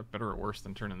 is that better or worse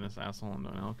than turning this asshole into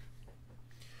an elk?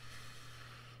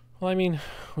 Well, I mean,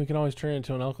 we can always turn it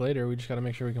into an elk later. We just got to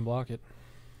make sure we can block it.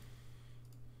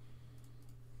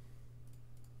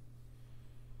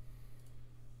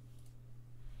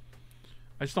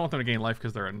 I just don't want them to gain life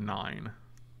because they're at 9.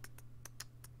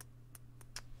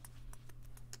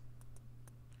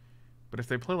 But if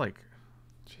they play like,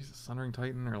 Jesus, Sundering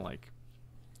Titan or like...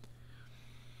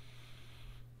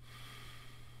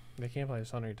 They can't play a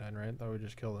Sundering Titan, right? That would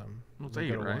just kill them. Well, it's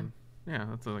 8, right? Yeah,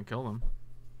 that doesn't kill them.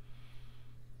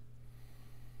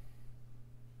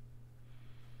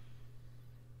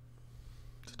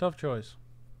 Tough choice.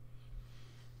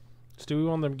 So do we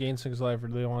want them to gain 6 life, or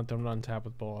do we want them to untap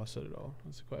with Bolas Citadel?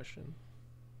 That's the question.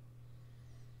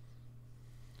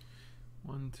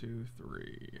 1, 2,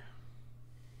 3.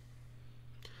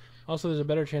 Also, there's a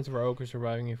better chance of our Ochre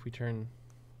surviving if we turn...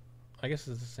 I guess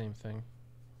it's the same thing.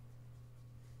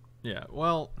 Yeah,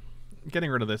 well,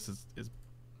 getting rid of this is...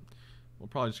 We'll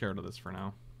probably just get rid of this for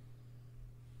now.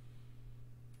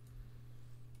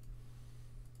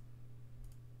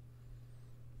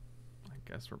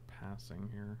 I guess we're passing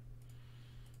here.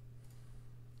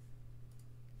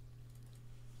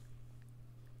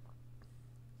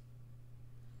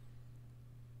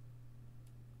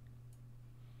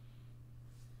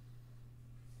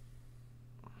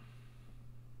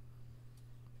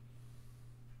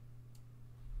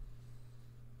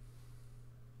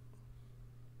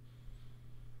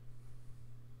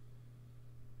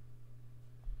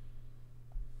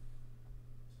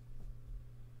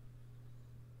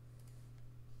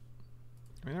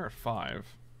 I mean, they're at 5.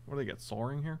 What do they get?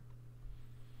 Soaring here?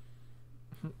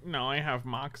 No, I have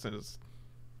Moxes.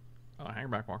 Oh,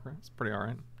 Hangerback Walker. It's pretty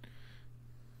alright.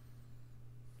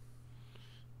 I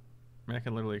mean, I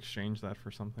can literally exchange that for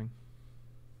something.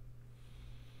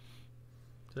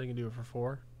 So they can do it for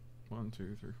 4? 1,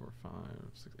 2, 3, 4, 5,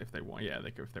 6. If they want, yeah,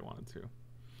 they could if they wanted to.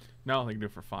 No, they can do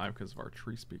it for 5 because of our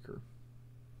tree speaker.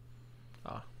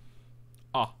 Ah.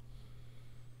 Ah.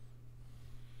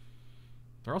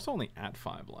 They're also only at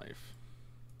 5 life.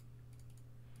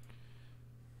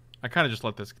 I kind of just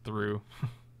let this through.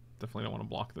 Definitely don't want to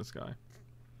block this guy.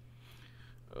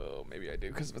 Oh, maybe I do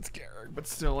because of its Garrick, but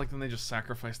still, like, then they just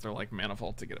sacrifice their like mana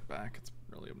vault to get it back. It's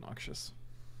really obnoxious.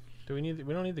 Do we need?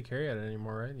 We don't need the carry at it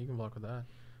anymore, right? You can block with that.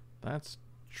 That's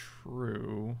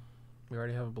true. We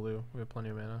already have a blue. We have plenty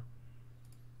of mana.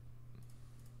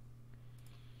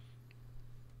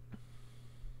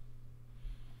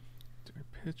 Do I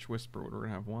pitch Whisper? We're gonna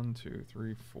have 1, 2,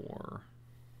 3, 4,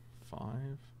 5.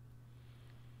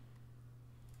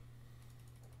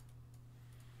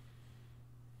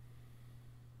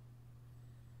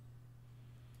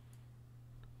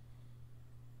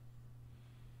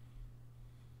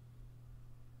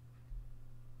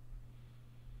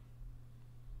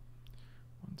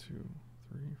 One, two,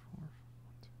 three, four. 1,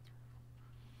 2,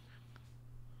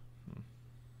 3, 4.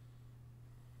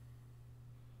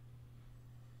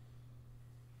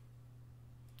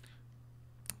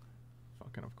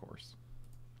 Fucking of course.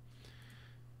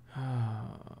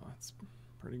 That's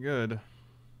pretty good.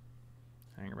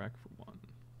 Hang her back for 1.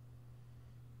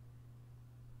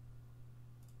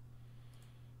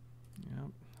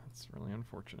 Yep, that's really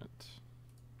unfortunate.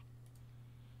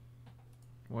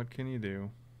 What can you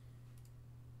do?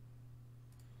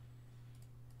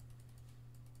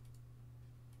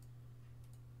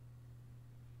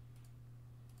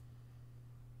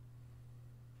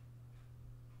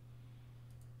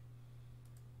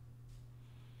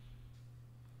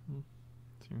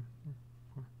 Two, 3,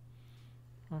 4,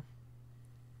 5.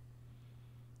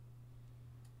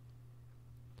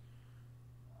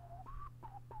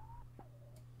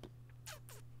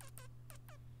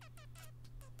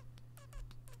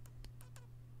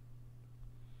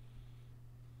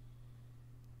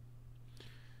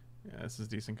 Yeah, this is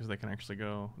decent because they can actually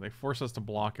go. They force us to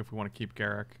block if we want to keep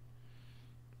Garrick,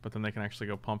 but then they can actually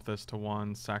go pump this to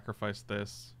 1, sacrifice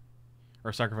this.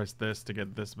 Or sacrifice this to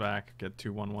get this back, get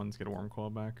 2 1/1s, get a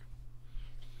Wormcoil back.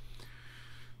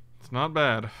 It's not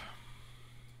bad.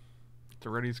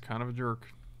 Toretti's kind of a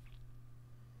jerk.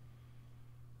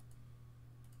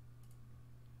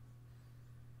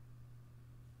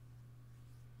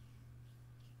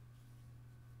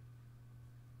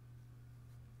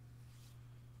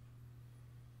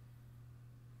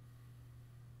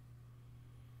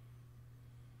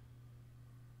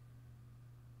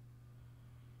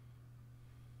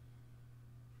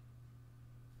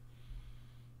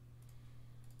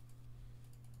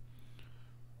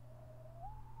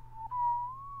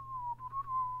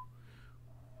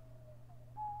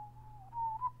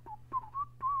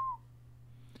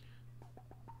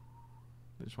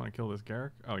 They just want to kill this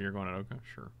Garrick? Oh, you're going at Oka?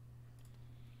 Sure.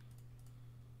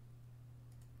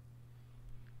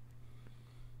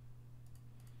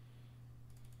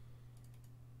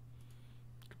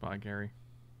 Goodbye, Gary.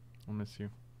 I'll miss you.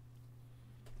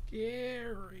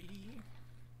 Gary.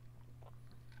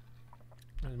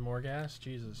 There's more gas?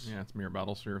 Jesus. Yeah, it's Mirror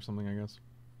Battle Sphere or something, I guess.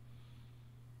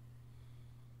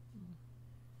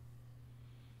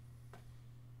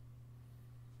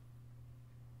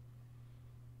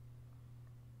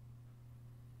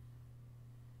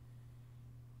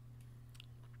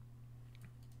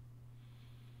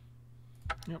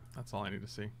 Yep, that's all I need to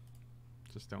see.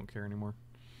 Just don't care anymore.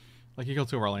 Like, you kill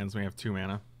 2 of our lands and we have 2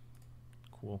 mana.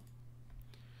 Cool.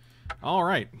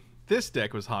 Alright. This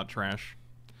deck was hot trash.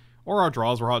 Or our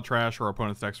draws were hot trash, or our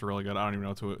opponent's decks were really good. I don't even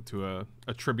know what to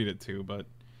attribute it to, but...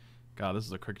 God, this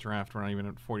is a quick draft. We're not even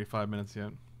at 45 minutes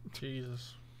yet.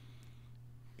 Jesus.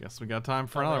 Guess we got time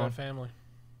for Thought we another had one. a family.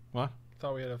 What?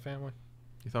 Thought we had a family.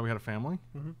 You thought we had a family?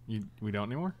 Mm-hmm. We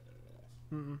don't anymore?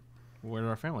 Mm-mm. Where did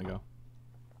our family go?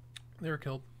 They were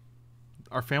killed.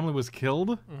 Our family was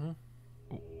killed? Mm-hmm.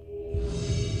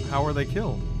 How were they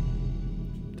killed?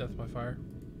 Death by fire.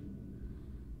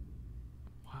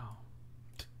 Wow.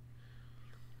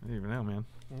 I didn't even know, man.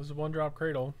 It was a 1-drop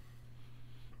cradle.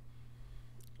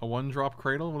 A 1-drop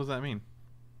cradle? What does that mean?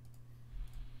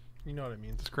 You know what it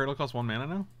means. Does cradle cost 1 mana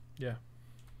now? Yeah.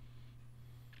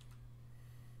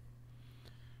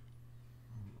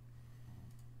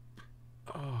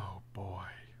 Oh, boy.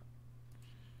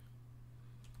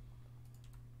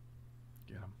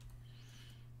 Get him.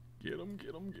 Get him,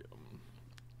 get him, get him.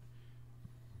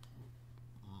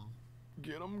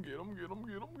 Get him, get him, get him,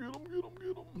 get him, get him, get him,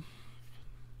 get him.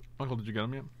 Michael, did you get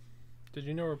him yet? Did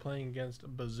you know we're playing against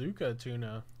Bazooka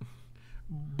Tuna?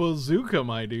 Bazooka,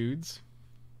 my dudes.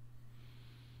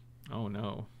 Oh,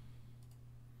 no.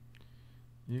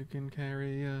 You can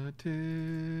carry a tid.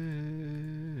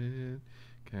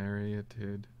 Carry a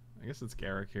tid. I guess it's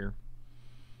Garrick here.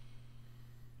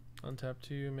 Untap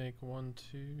 2, make 1,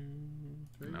 2,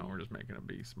 3. No, we're just making a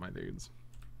beast, my dudes.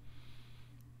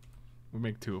 We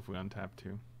make 2 if we untap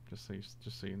 2. Just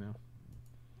so you know.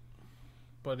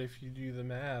 But if you do the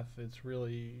math, it's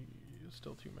really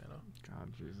still 2 mana.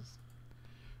 God, Jesus.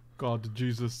 God,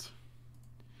 Jesus.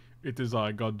 It is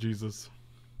I, God, Jesus.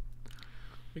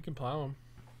 We can plow him.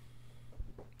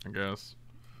 I guess.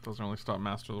 Doesn't really stop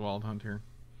Master of the Wild Hunt here.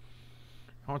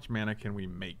 How much mana can we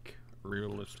make,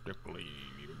 realistically?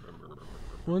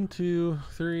 1, 2,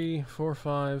 3, 4,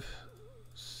 5,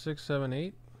 6, 7,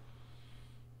 8.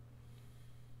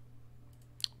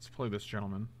 Let's play this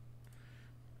gentleman.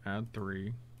 Add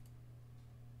 3.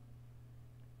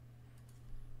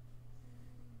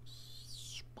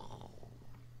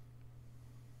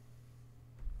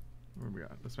 What do we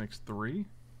got? This makes 3.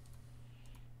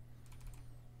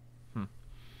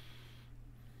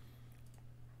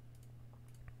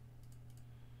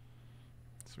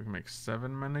 So we can make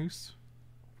 7 Manus.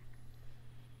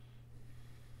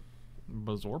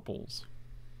 Bazorpals.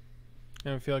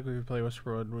 And I feel like we could play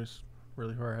Whisperwood was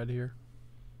really far ahead here.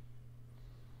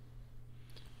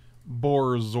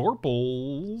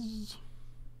 Borzorpals.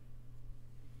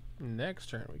 Next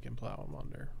turn we can plow him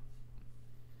under.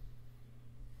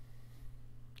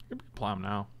 You can plow him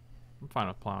now. I'm fine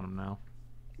with plowing him now.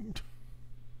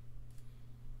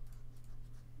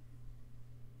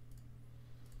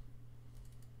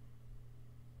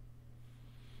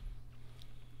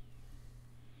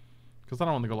 Because I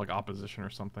don't want to go like opposition or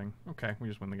something. Okay, we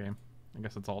just win the game. I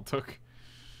guess that's all it took.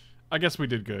 I guess we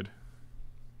did good.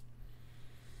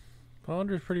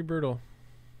 Ponder's pretty brutal.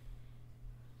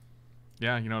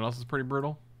 Yeah, you know what else is pretty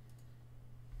brutal?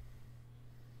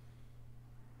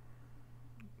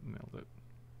 Nailed it.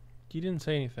 You didn't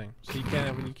say anything, so you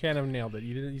can't have nailed it.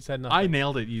 You said nothing. I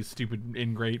nailed it, you stupid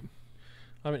ingrate.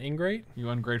 I'm an ingrate. You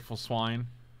ungrateful swine.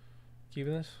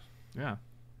 Keeping this? Yeah.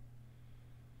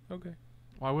 Okay.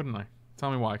 Why wouldn't I? Tell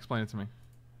me why. Explain it to me.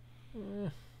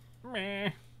 Meh.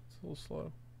 It's a little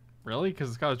slow. Really? Because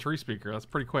it's got a tree speaker. That's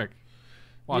pretty quick.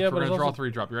 Watch, Yeah, we're but gonna it's draw also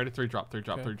 3-drop. You ready? 3-drop,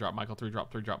 3-drop, Okay. 3-drop. Michael,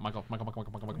 3-drop, 3-drop. Michael.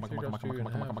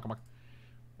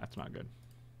 That's not good.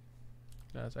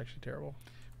 No, that's actually terrible.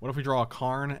 What if we draw a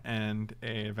Karn and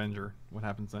a Avenger? What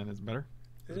happens then? Is it better?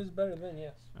 It is better than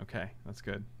yes. Okay, that's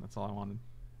good. That's all I wanted.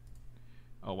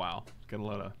 Oh wow, get a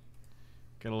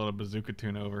little bazooka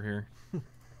tuna over here.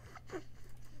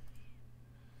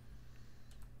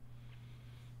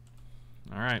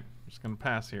 All right, just gonna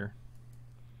pass here.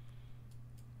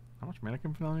 How much mana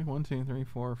can Vanilla make? 1, 2, 3,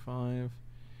 4, 5.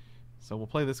 So we'll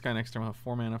play this guy next turn. We'll have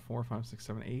 4 mana. 4, 5, 6,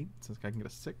 7, 8. So this guy can get a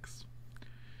 6.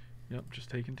 Yep, just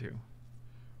taking 2.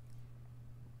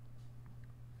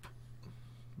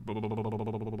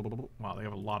 Wow, they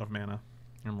have a lot of mana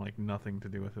and like nothing to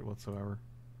do with it whatsoever.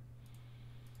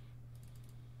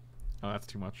 Oh, that's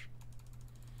too much.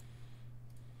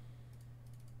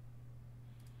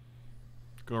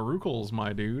 Garukles,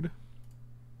 my dude.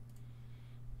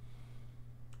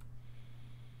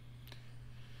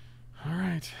 All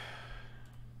right.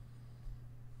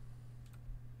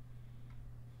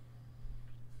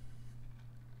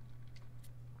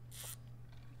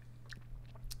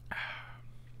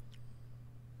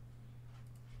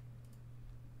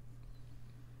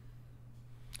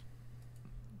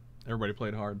 Everybody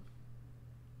played hard.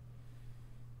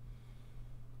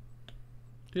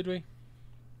 Did we?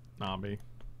 Nobby.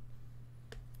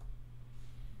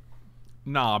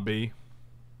 Nobby.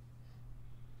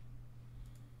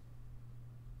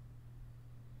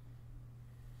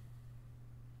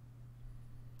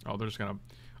 Oh, they're just gonna...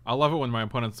 I love it when my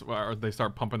opponents, they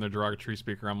start pumping their derogatory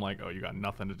speaker. I'm like, oh, you got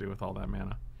nothing to do with all that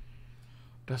mana.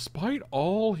 Despite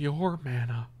all your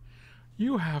mana,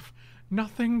 you have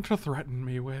nothing to threaten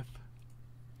me with.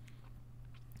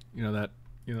 You know that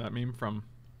meme from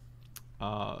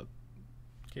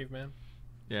Caveman?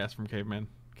 Yeah, it's from Caveman.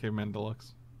 Caveman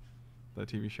Deluxe. That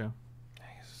TV show.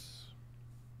 Nice.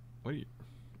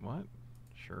 What?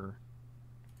 Sure.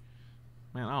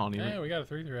 Man, I don't even... Hey, we got a 3/3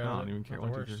 out of it. I don't even care. Not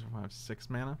the 1, 2, 3, worst. 4, 5, 6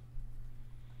 mana.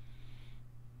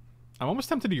 I'm almost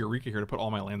tempted to Eureka here to put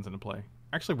all my lands into play.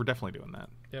 Actually, we're definitely doing that.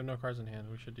 They have no cards in hand.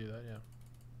 We should do that, yeah.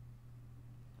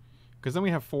 Because then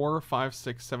we have 4, 5,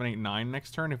 6, 7, 8, 9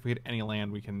 next turn. If we hit any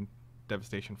land, we can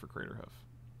Devastation for Craterhoof.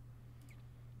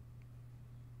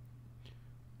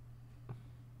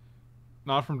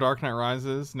 Not from Dark Knight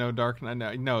Rises. No, Dark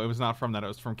Knight. No, it was not from that. It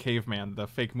was from Caveman, the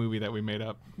fake movie that we made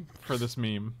up for this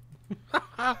meme.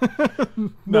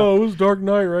 No, it was Dark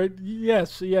Knight, right?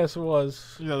 Yes, it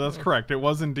was. Yeah, that's correct. It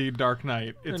was indeed Dark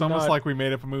Knight. It's And almost not like we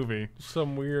made up a movie.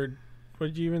 Some weird... What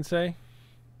did you even say?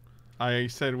 I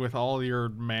said with all your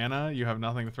mana, you have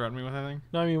nothing to threaten me with, I think.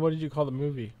 No, I mean, what did you call the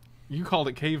movie? You called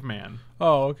it Caveman.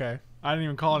 Oh, okay. I didn't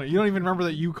even call it. You don't even remember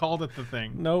that you called it the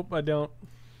thing. Nope, I don't.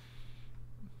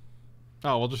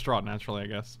 Oh, we'll just draw it naturally, I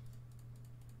guess.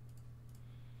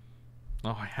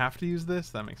 Oh, I have to use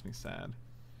this? That makes me sad.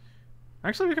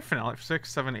 Actually, we can finale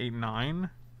 6, 7, 8, 9.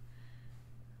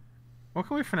 What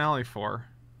can we finale for?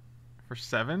 For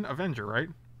 7? Avenger, right?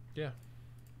 Yeah.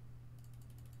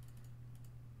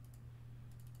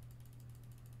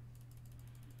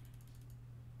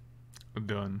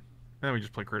 Done. And then we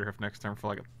just play Craterhoof next turn for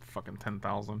like a fucking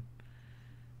 10,000.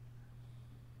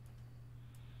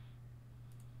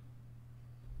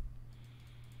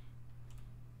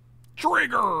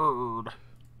 Triggered!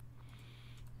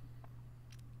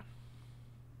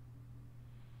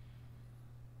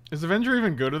 Is Avenger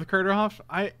even good with Craterhoof?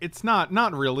 It's not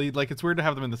really. Like, it's weird to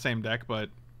have them in the same deck, but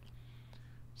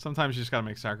sometimes you just gotta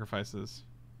make sacrifices.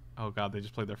 Oh god, they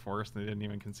just played their forest and they didn't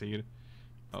even concede.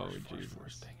 Oh,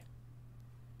 Jesus. Dang it.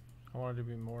 I wanted to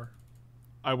be more.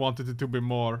 I wanted it to be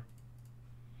more.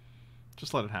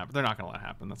 Just let it happen. They're not going to let it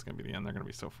happen. That's going to be the end. They're going to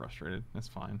be so frustrated. It's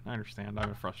fine. I understand. I've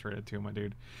been frustrated too, my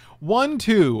dude.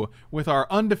 1-2 with our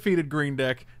undefeated green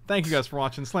deck. Thank you guys for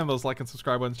watching. Slam those like and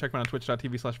subscribe buttons. Check me out on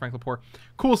twitch.tv/FrankLepore.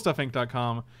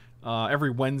 CoolStuffInc.com. Every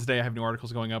Wednesday I have new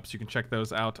articles going up, so you can check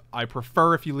those out. I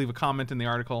prefer if you leave a comment in the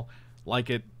article, like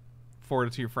it, forward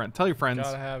it to your friend. Tell your friends.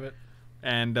 Gotta have it.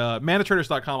 And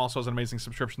manatraders.com also has an amazing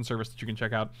subscription service that you can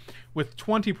check out with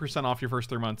 20% off your first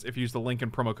 3 months if you use the link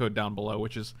and promo code down below,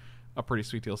 which is a pretty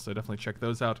sweet deal, so definitely check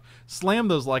those out. Slam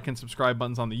those like and subscribe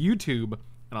buttons on the YouTube,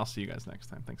 and I'll see you guys next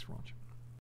time. Thanks for watching.